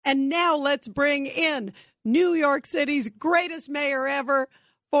And now let's bring in New York City's greatest mayor ever,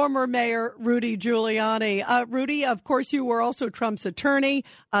 former Mayor Rudy Giuliani. Rudy, of course, you were also Trump's attorney.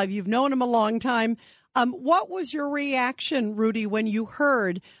 You've known him a long time. What was your reaction, Rudy, when you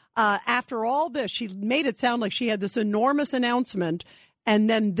heard after all this, she made it sound like she had this enormous announcement, and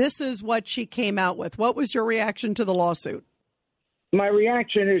then this is what she came out with? What was your reaction to the lawsuit? My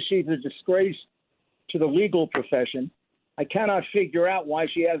reaction is she's a disgrace to the legal profession. I cannot figure out why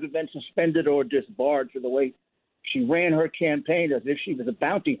she hasn't been suspended or disbarred for the way she ran her campaign as if she was a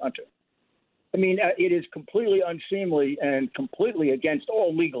bounty hunter. I mean, it is completely unseemly and completely against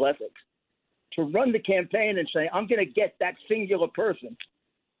all legal ethics to run the campaign and say, I'm going to get that singular person.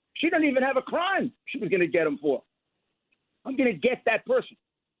 She doesn't even have a crime she was going to get him for. I'm going to get that person.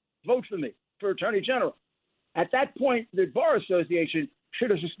 Vote for me for Attorney General. At that point, the Bar Association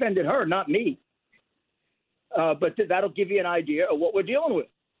should have suspended her, not me. But that'll give you an idea of what we're dealing with.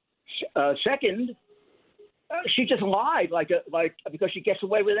 Second, she just lied because she gets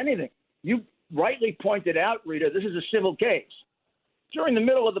away with anything. You rightly pointed out, Rita, this is a civil case. During the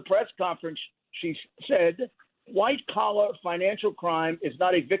middle of the press conference, she said, white-collar financial crime is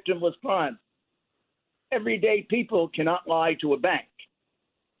not a victimless crime. Everyday people cannot lie to a bank.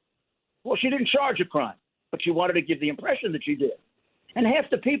 Well, she didn't charge a crime, but she wanted to give the impression that she did. And half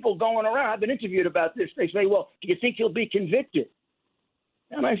the people going around, I've been interviewed about this, they say, well, do you think he'll be convicted?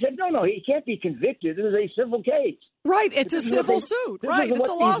 And I said, no, he can't be convicted. This is a civil case. Right, it's a civil suit. Right, it's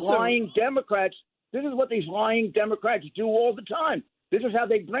a lawsuit. This is what these lying Democrats do all the time. This is how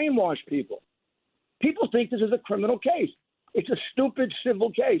they brainwash people. People think this is a criminal case. It's a stupid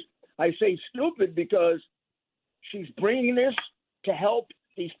civil case. I say stupid because she's bringing this to help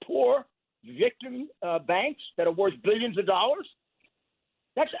these poor victim banks that are worth billions of dollars.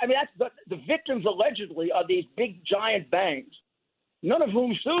 That's the victims allegedly are these big giant banks, none of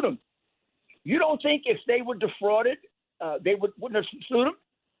whom sued them. You don't think if they were defrauded, they wouldn't have sued them?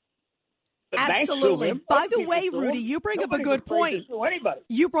 Absolutely. By the way, Rudy, you bring up a good point.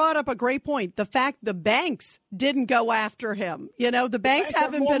 You brought up a great point. The fact the banks didn't go after him. You know, the banks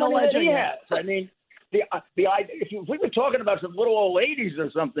haven't been alleging it. I mean, the idea, if we were talking about some little old ladies or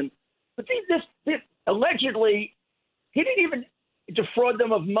something, but this allegedly, he didn't even defraud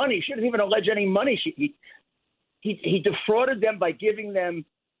them of money. She didn't even allege any money. He defrauded them by giving them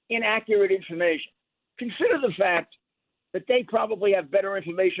inaccurate information. Consider the fact that they probably have better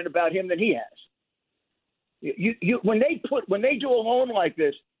information about him than he has. When they do a loan like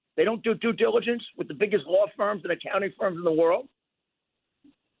this, they don't do due diligence with the biggest law firms and accounting firms in the world.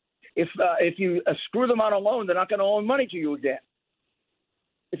 If you screw them on a loan, they're not going to loan money to you again.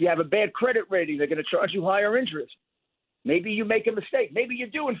 If you have a bad credit rating, they're going to charge you higher interest. Maybe you make a mistake. Maybe you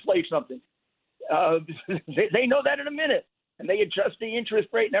do inflate something. They know that in a minute, and they adjust the interest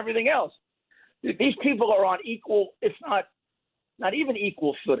rate and everything else. These people are on equal, if not even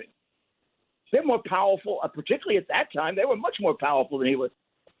equal footing. They're more powerful, particularly at that time. They were much more powerful than he was.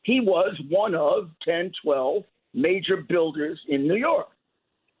 He was one of 10, 12 major builders in New York.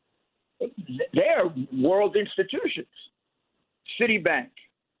 They're world institutions. Citibank,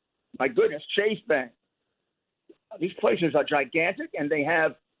 my goodness, Chase Bank. These places are gigantic, and they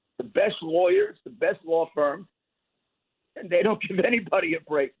have the best lawyers, the best law firms, and they don't give anybody a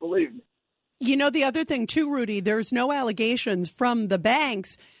break, believe me. You know, the other thing, too, Rudy, there's no allegations from the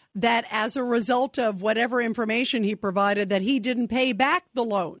banks that as a result of whatever information he provided that he didn't pay back the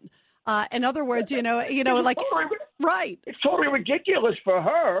loan. In other words, right. It's totally ridiculous for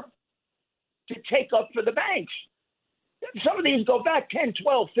her to take up for the banks. Some of these go back 10,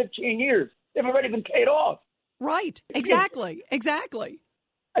 12, 15 years. They've already been paid off. Right. Exactly.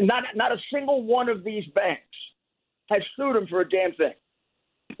 And not a single one of these banks has sued him for a damn thing.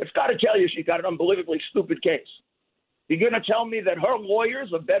 It's got to tell you she's got an unbelievably stupid case. You're going to tell me that her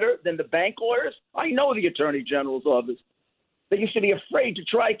lawyers are better than the bank lawyers? I know the Attorney General's office. They used to be afraid to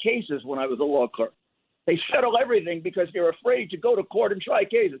try cases when I was a law clerk. They settle everything because they're afraid to go to court and try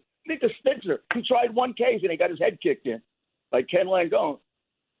cases. Think of Spitzer. He tried one case and he got his head kicked in by Ken Langone.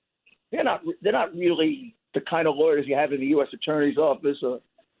 They're not really the kind of lawyers you have in the U.S. Attorney's office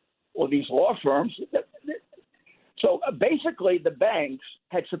or these law firms. So basically, the banks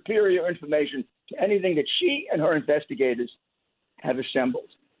had superior information to anything that she and her investigators have assembled.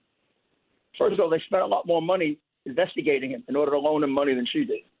 First of all, they spent a lot more money investigating him in order to loan him money than she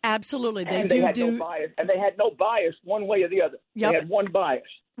did. Absolutely. They had no bias, and they had no bias one way or the other. Yep. They had one bias,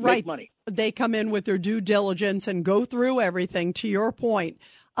 right. Make money. They come in with their due diligence and go through everything, to your point.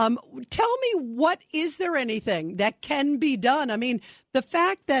 Tell me, is there anything that can be done? I mean, the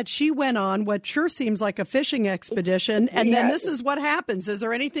fact that she went on what sure seems like a fishing expedition, and then this is what happens. Is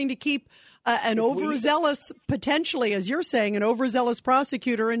there anything to keep an overzealous, potentially, as you're saying, an overzealous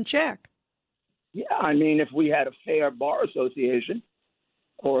prosecutor in check? Yeah, I mean, if we had a fair bar association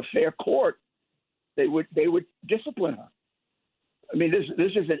or a fair court, they would discipline her. I mean,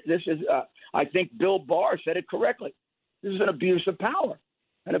 this is I think Bill Barr said it correctly. This is an abuse of power.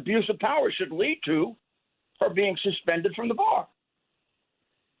 An abuse of power should lead to her being suspended from the bar.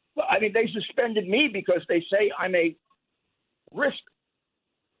 I mean, they suspended me because they say I'm a risk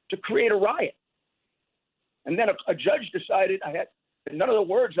to create a riot. And then a judge decided none of the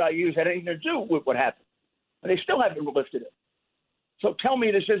words I used had anything to do with what happened. And they still haven't lifted it. So tell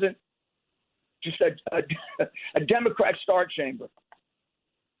me this isn't just a Democrat star chamber.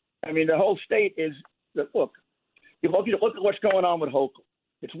 I mean, the whole state is look at what's going on with Hochul.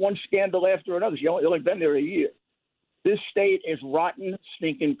 It's one scandal after another. She's only been there a year. This state is rotten,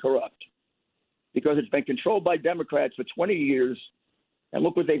 stinking corrupt because it's been controlled by Democrats for 20 years, and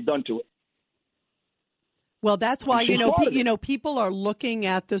look what they've done to it. Well, that's why, people are looking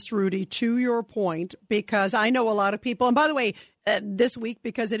at this, Rudy, to your point, because I know a lot of people. And by the way, this week,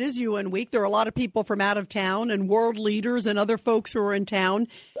 because it is UN week, there are a lot of people from out of town and world leaders and other folks who are in town.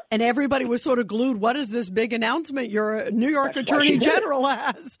 And everybody was sort of glued. What is this big announcement your New York Attorney General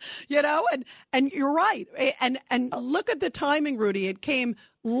has? And you're right. And look at the timing, Rudy. It came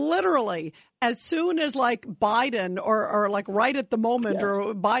literally as soon as like Biden or like right at the moment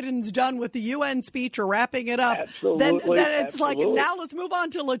or Biden's done with the UN speech or wrapping it up. Then it's like, now let's move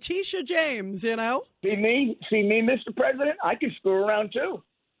on to Letitia James, See me, Mr. President? I can screw around too.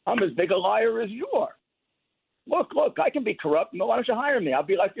 I'm as big a liar as you are. Look, I can be corrupt. No, why don't you hire me? I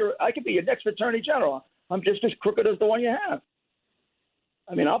could be your next Attorney General. I'm just as crooked as the one you have.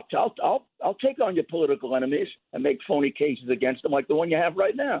 I mean, I'll take on your political enemies and make phony cases against them like the one you have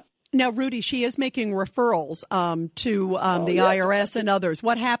right now. Now, Rudy, she is making referrals to the IRS and others.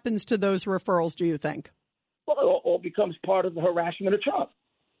 What happens to those referrals, do you think? Well, it all becomes part of the harassment of Trump.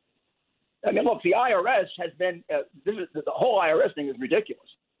 I mean, look, the IRS has been the whole IRS thing is ridiculous.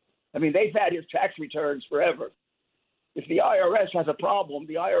 I mean, they've had his tax returns forever. If the IRS has a problem,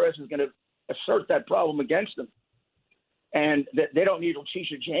 the IRS is going to assert that problem against them. And they don't need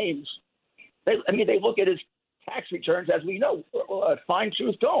Letitia James. They look at his tax returns, as we know, a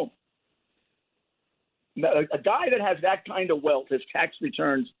fine-tooth comb. A guy that has that kind of wealth, his tax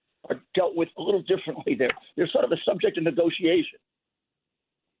returns are dealt with a little differently there. They're sort of a subject of negotiation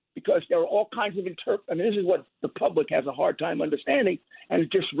because there are all kinds of this is what the public has a hard time understanding, and a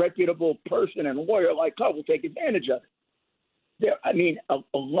disreputable person and lawyer like her will take advantage of it. A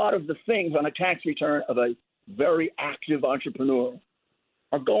lot of the things on a tax return of a very active entrepreneur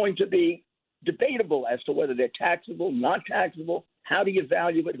are going to be debatable as to whether they're taxable, not taxable. How do you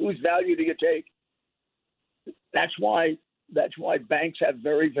value it? Whose value do you take? That's why banks have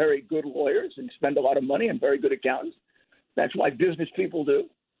very, very good lawyers and spend a lot of money and very good accountants. That's why business people do.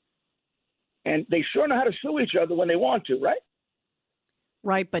 And they sure know how to sue each other when they want to, right?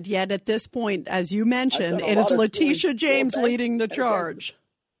 Right, but yet at this point, as you mentioned, it is Letitia James leading the charge.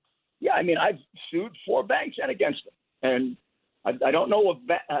 Yeah, I've sued 4 banks and against them. And I don't know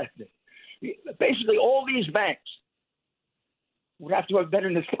basically all these banks would have to have been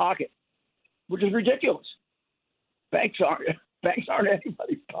in this pocket, which is ridiculous. Banks aren't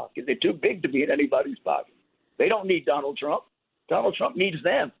anybody's pocket. They're too big to be in anybody's pocket. They don't need Donald Trump. Donald Trump needs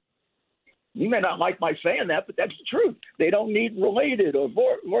them. You may not like my saying that, but that's the truth. They don't need Related or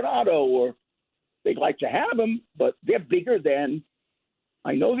Vornado, or they'd like to have them, but they're bigger than.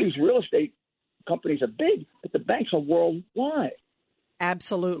 I know these real estate companies are big, but the banks are worldwide.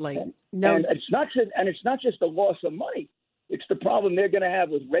 Absolutely. And it's not just the loss of money. It's the problem they're going to have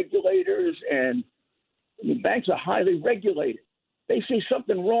with regulators, and banks are highly regulated. They see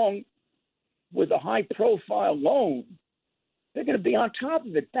something wrong with a high-profile loan, they're going to be on top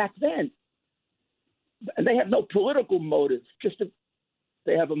of it back then. And they have no political motive.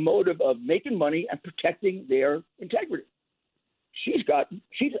 They have a motive of making money and protecting their integrity.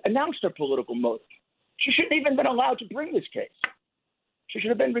 She's announced her political motive. She shouldn't even been allowed to bring this case. She should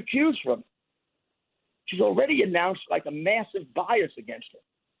have been recused from it. She's already announced like a massive bias against her.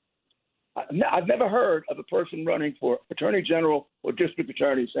 I've never heard of a person running for attorney general or district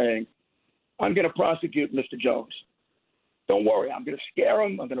attorney saying, I'm going to prosecute Mr. Jones. Don't worry, I'm going to scare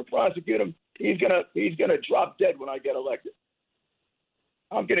him. I'm going to prosecute him. He's going to drop dead when I get elected.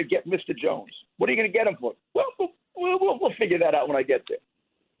 I'm going to get Mr. Jones. What are you going to get him for? Well, we'll figure that out when I get there.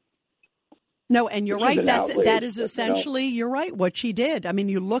 No, and you're right. That is essentially, you're right, what she did. I mean,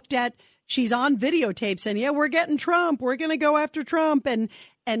 you looked at, she's on videotape saying, yeah, we're getting Trump. We're going to go after Trump. And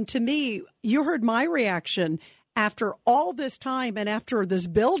to me, you heard my reaction after all this time and after this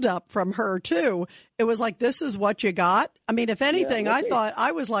buildup from her, too. It was like, this is what you got. I mean, if anything,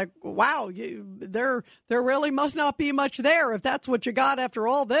 I was like, wow, there really must not be much there if that's what you got after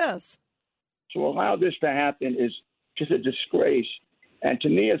all this. To allow this to happen is just a disgrace. And to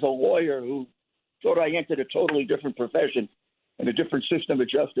me, as a lawyer who thought I entered a totally different profession and a different system of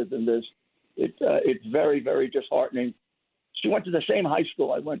justice than this, it's very, very disheartening. She went to the same high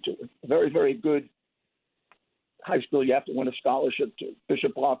school I went to, a very, very good high school. You have to win a scholarship to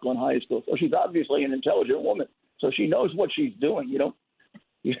Bishop Auckland High School. So she's obviously an intelligent woman. So she knows what she's doing. You know,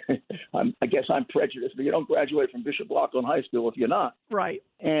 I guess I'm prejudiced, but you don't graduate from Bishop Auckland High School if you're not. Right.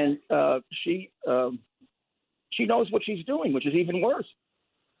 And she knows what she's doing, which is even worse.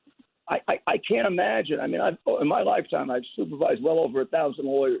 I can't imagine. I mean, in my lifetime, I've supervised well over 1,000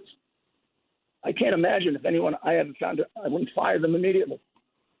 lawyers. I can't imagine if anyone I haven't found, I wouldn't fire them immediately.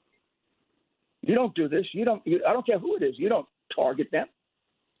 You don't do this. I don't care who it is. You don't target them.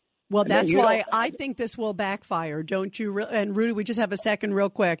 Well, that's why I think this will backfire, don't you? And Rudy, we just have a second real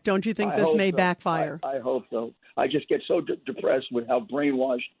quick. Don't you think this may backfire? I hope so. I just get so depressed with how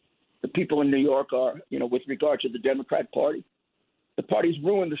brainwashed the people in New York are, you know, with regard to the Democrat Party. The party's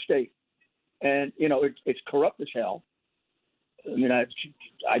ruined the state. And, you know, it's corrupt as hell. I mean, I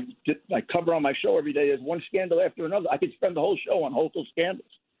cover on my show every day. There's one scandal after another. I could spend the whole show on Hochul scandals.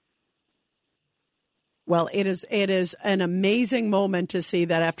 Well, it is an amazing moment to see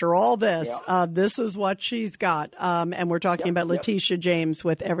that after all this, this is what she's got. And we're talking about Letitia James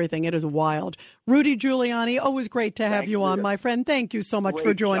with everything. It is wild. Rudy Giuliani, always great to have you on, my friend. Thank you so much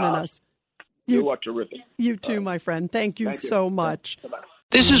for joining us. You are terrific. You too, my friend. Thank you so much. Bye-bye.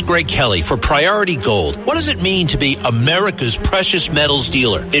 This is Greg Kelly for Priority Gold. What does it mean to be America's precious metals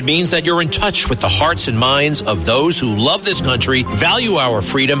dealer? It means that you're in touch with the hearts and minds of those who love this country, value our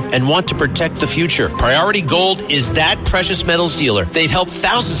freedom, and want to protect the future. Priority Gold is that precious metals dealer. They've helped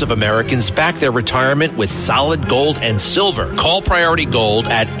thousands of Americans back their retirement with solid gold and silver. Call Priority Gold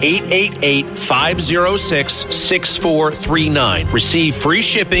at 888-506-6439. Receive free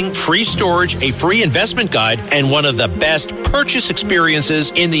shipping, free storage, a free investment guide, and one of the best purchase experiences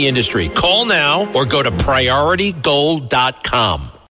in the industry. Call now or go to PriorityGold.com.